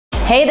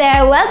Hey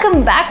there,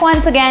 welcome back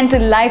once again to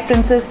Life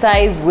Princess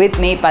Size with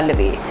me,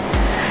 Pallavi.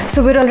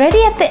 So we're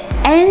already at the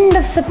end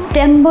of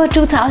September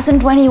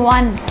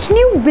 2021. Can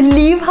you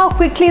believe how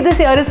quickly this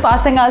year is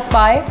passing us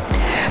by?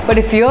 But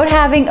if you're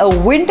having a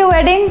winter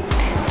wedding,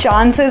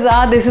 chances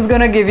are this is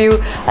going to give you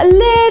a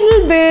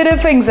little bit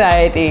of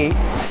anxiety.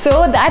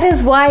 So that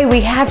is why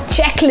we have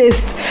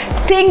checklists,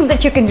 things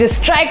that you can just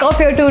strike off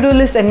your to-do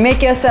list and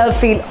make yourself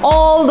feel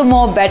all the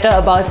more better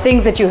about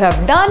things that you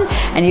have done.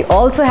 And you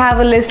also have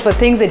a list for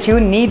things that you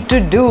need to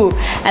do.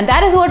 And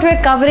that is what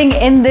we're covering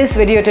in this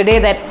video today,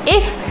 that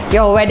if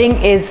your wedding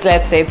is,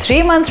 let's say,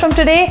 3 months from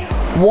today,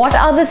 what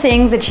are the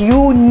things that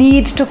you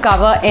need to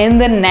cover in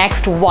the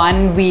next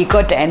 1 week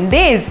or 10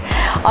 days?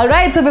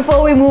 Alright, so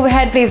before we move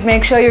ahead, please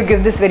make sure you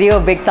give this video a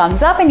big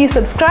thumbs up and you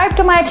subscribe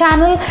to my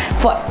channel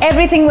for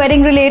everything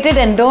wedding related,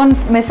 and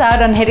don't miss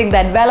out on hitting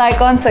that bell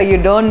icon so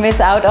you don't miss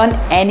out on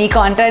any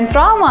content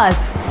from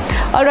us.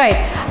 Alright,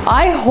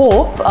 I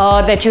hope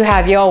that you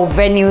have your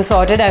venue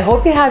sorted. I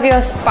hope you have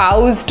your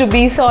spouse to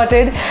be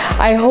sorted.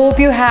 I hope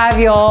you have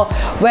your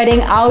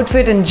wedding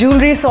outfit and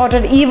jewelry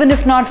sorted. Even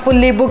if not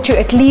fully booked, you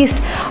at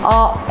least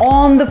are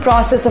on the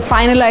process of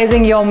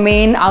finalizing your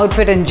main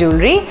outfit and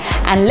jewelry.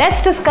 And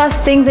let's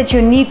discuss things that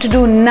you need to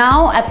do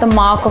now at the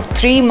mark of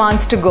 3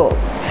 months to go.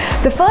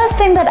 The first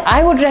thing that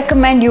I would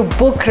recommend you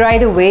book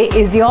right away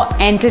is your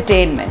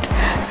entertainment.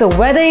 So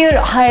whether you're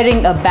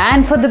hiring a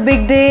band for the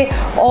big day,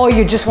 or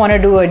you just want to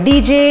do a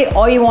DJ,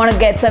 or you want to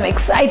get some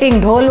exciting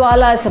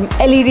dholwala, some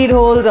LED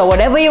dhols, or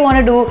whatever you want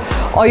to do,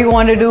 or you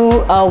want to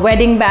do a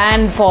wedding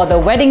band for the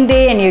wedding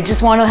day and you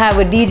just want to have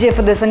a DJ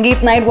for the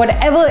Sangeet night,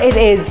 whatever it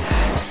is,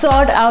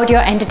 sort out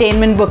your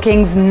entertainment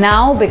bookings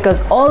now,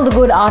 because all the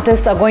good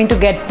artists are going to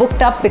get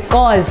booked up,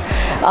 because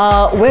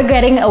we're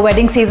getting a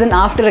wedding season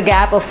after a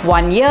gap of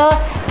 1 year,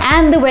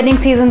 and the wedding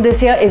season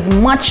this year is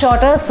much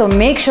shorter. So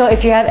make sure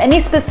if you have any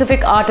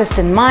specific artist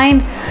in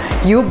mind,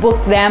 you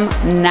book them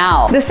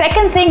now. The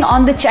second thing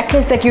on the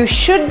checklist that you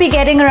should be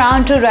getting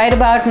around to right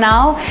about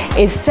now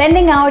is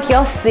sending out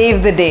your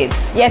save the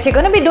dates. Yes, you're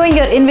going to be doing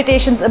your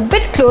invitations a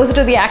bit closer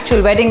to the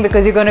actual wedding,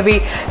 because you're going to be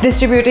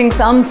distributing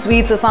some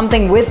sweets or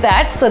something with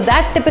that. So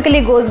that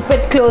typically goes a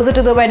bit closer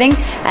to the wedding,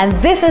 and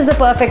this is the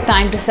perfect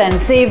time to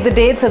send save the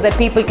dates so that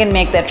people can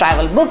make their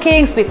travel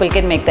bookings, people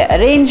can make their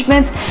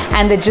arrangements,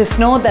 and they just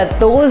know that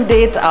those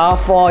dates are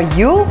for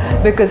you.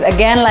 Because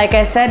again, like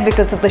I said,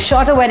 because of the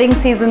shorter wedding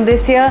season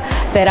this year,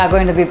 there are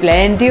going to be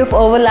plenty of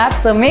overlap.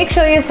 So make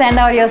sure you send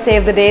out your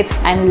save the dates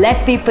and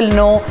let people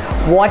know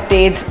what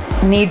dates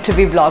need to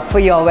be blocked for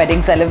your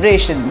wedding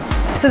celebrations.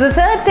 So the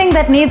third thing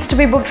that needs to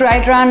be booked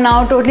right around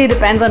now totally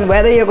depends on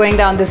whether you're going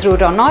down this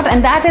route or not,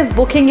 and that is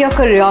booking your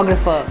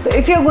choreographer. So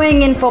if you're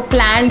going in for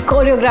planned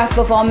choreographed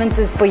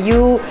performances for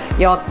you,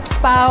 your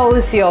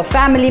spouse, your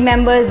family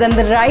members, then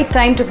the right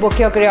time to book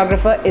your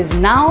choreographer is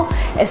now,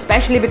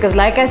 especially because,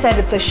 like I said,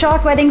 it's a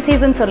short wedding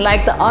season. So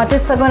like the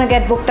artists are going to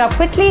get booked up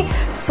quickly,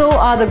 so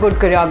are the good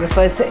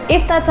choreographers. So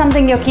if that's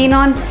something you're keen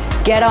on,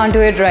 get onto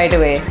it right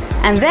away.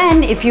 And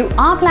then if you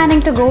are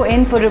planning to go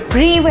in for a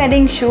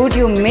pre-wedding shoot,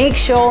 you make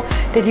sure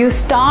that you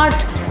start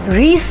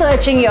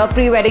researching your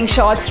pre-wedding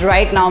shots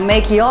right now.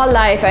 Make your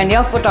life and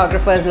your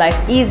photographer's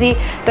life easy.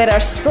 There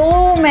are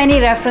so many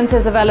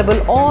references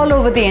available all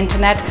over the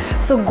internet.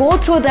 So go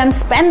through them,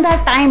 spend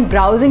that time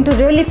browsing to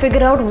really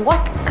figure out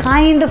what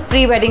kind of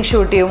pre-wedding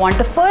shoot do you want.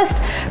 The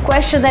first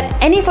question that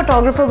any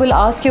photographer will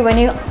ask you when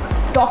you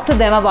talk to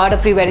them about a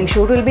pre-wedding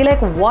shoot will be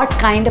like, what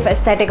kind of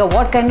aesthetic or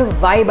what kind of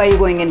vibe are you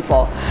going in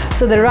for?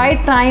 So the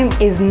right time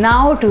is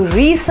now to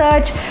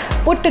research,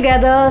 put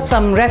together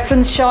some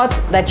reference shots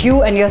that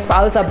you and your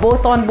spouse are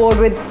both on board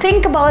with.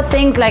 Think about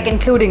things like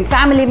including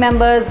family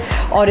members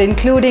or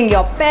including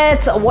your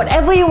pets or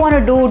whatever you want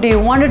to do. Do you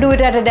want to do it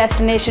at a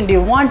destination? Do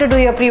you want to do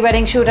your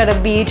pre-wedding shoot at a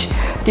beach?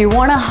 Do you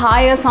want to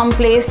hire some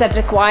place that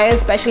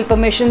requires special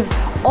permissions?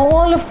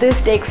 All of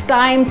this takes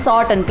time,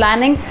 thought and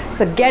planning.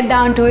 So get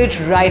down to it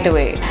right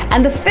away.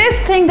 And the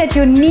fifth thing that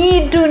you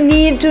need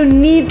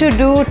to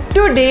do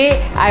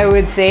today, I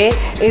would say,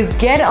 is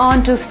get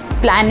on to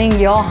planning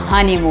your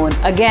honeymoon.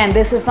 Again,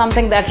 this is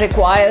something that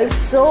requires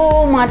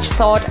so much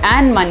thought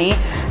and money.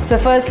 So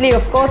firstly,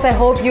 of course, I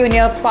hope you and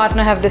your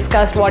partner have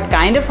discussed what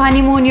kind of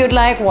honeymoon you'd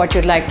like, what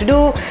you'd like to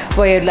do,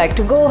 where you'd like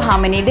to go, how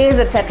many days,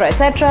 etc.,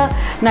 etc.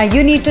 Now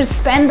you need to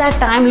spend that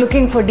time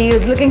looking for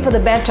deals, looking for the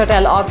best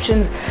hotel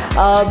options,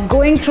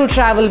 going through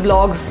travel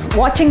blogs,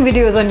 watching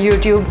videos on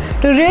YouTube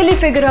to really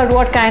figure out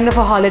what kind of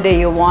a holiday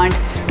you want,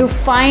 to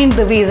find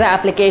the visa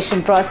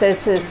application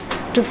processes,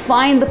 to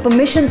find the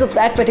permissions of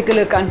that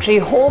particular country.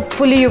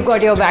 Hopefully you've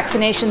got your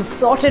vaccinations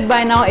sorted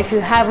by now. If you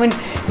haven't,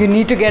 you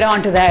need to get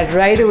onto that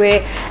right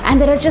away.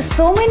 And there are just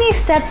so many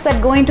steps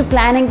that go into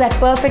planning that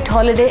perfect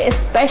holiday,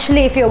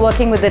 especially if you're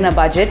working within a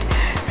budget.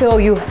 So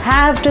you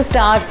have to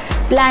start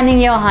planning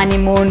your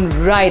honeymoon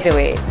right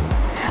away.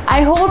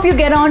 I hope you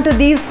get onto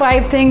these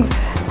 5 things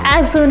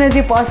as soon as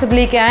you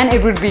possibly can.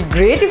 It would be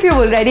great if you've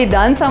already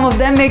done some of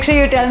them. Make sure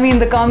you tell me in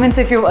the comments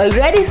if you've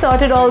already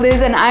sorted all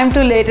this and I'm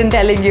too late in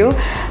telling you.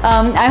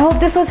 I hope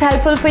this was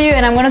helpful for you,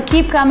 and I'm going to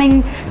keep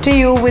coming to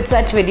you with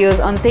such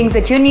videos on things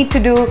that you need to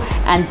do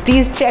and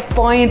these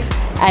checkpoints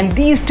and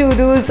these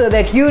to-dos so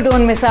that you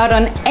don't miss out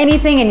on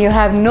anything and you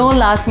have no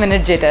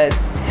last-minute jitters.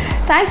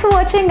 Thanks for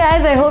watching,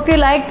 guys. I hope you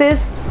like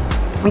this.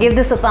 Give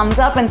this a thumbs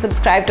up and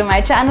subscribe to my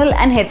channel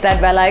and hit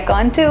that bell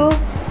icon too.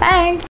 Thanks.